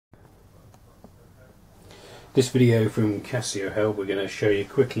This video from Casio Help, we're going to show you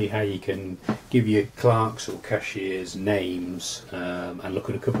quickly how you can give your clerks or cashiers names and look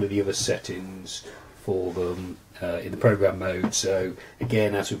at a couple of the other settings for them in the program mode. So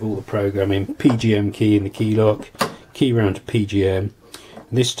again, as with all the programming, PGM key in the key lock, key round to PGM.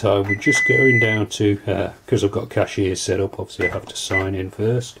 And this time we're just going down to, because I've got cashiers set up, obviously I have to sign in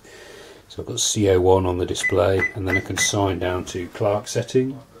first. So I've got CO1 on the display, and then I can sign down to clerk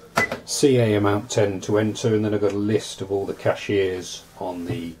setting. CA amount 10 to enter, and then I've got a list of all the cashiers on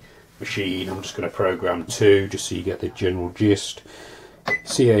the machine. I'm just going to program 2 just so you get the general gist.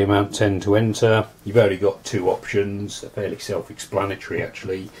 CA amount 10 to enter. You've only got 2 options, they're fairly self-explanatory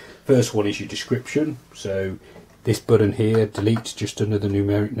actually. First one is your description, so this button here deletes just under the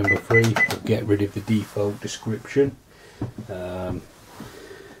numeric number 3, will get rid of the default description, and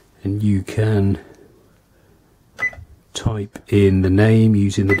you can type in the name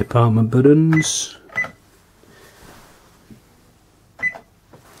using the department buttons.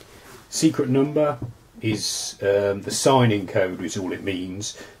 Secret number is the sign-in code is all it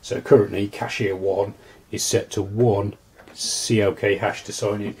means. So currently cashier 1 is set to 1 CLK hash to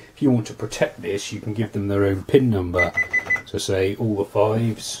sign in. If you want to protect this, you can give them their own PIN number. So say all the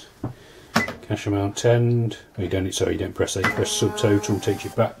 5s, cash amount 10. Oh, you don't press A, you press subtotal, takes you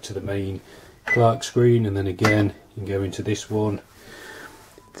back to the main clerk screen, and then again you can go into this one,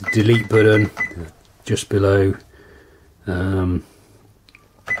 the delete button just below the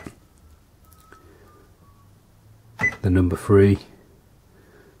number 3.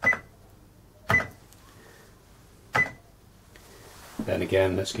 Then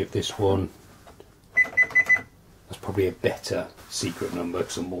again, let's give this one, that's probably a better secret number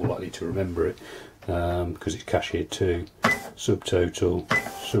because I'm more likely to remember it, because it's cashier 2, subtotal,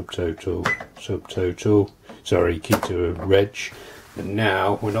 subtotal, subtotal, sorry, key to a reg. And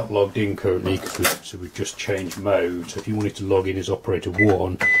now we're not logged in currently because we've just changed mode. So if you wanted to log in as operator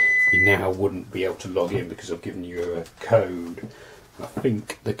 1, you now wouldn't be able to log in because I've given you a code. I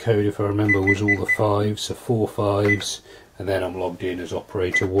think the code, if I remember, was all the 5s, so 4 5s, and then I'm logged in as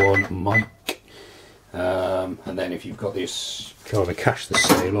operator 1, Mike. And then if you've got this, kind of cache the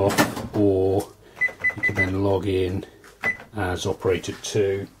sale off, or you can then log in as operator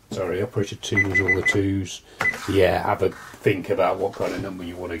 2. Sorry, operator 2 was all the 2s. So yeah, have a think about what kind of number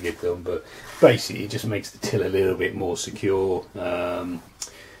you want to give them, but basically it just makes the till a little bit more secure.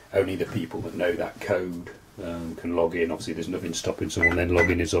 Only the people that know that code can log in. Obviously there's nothing stopping someone then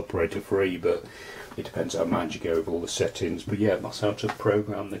logging as operator 3, but it depends how mad you go with all the settings. But yeah, that's how to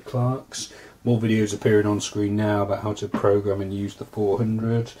program the clerks. More videos appearing on screen now about how to program and use the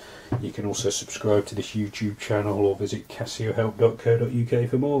 400. You can also subscribe to this YouTube channel or visit casiohelp.co.uk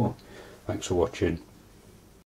for more. Thanks for watching.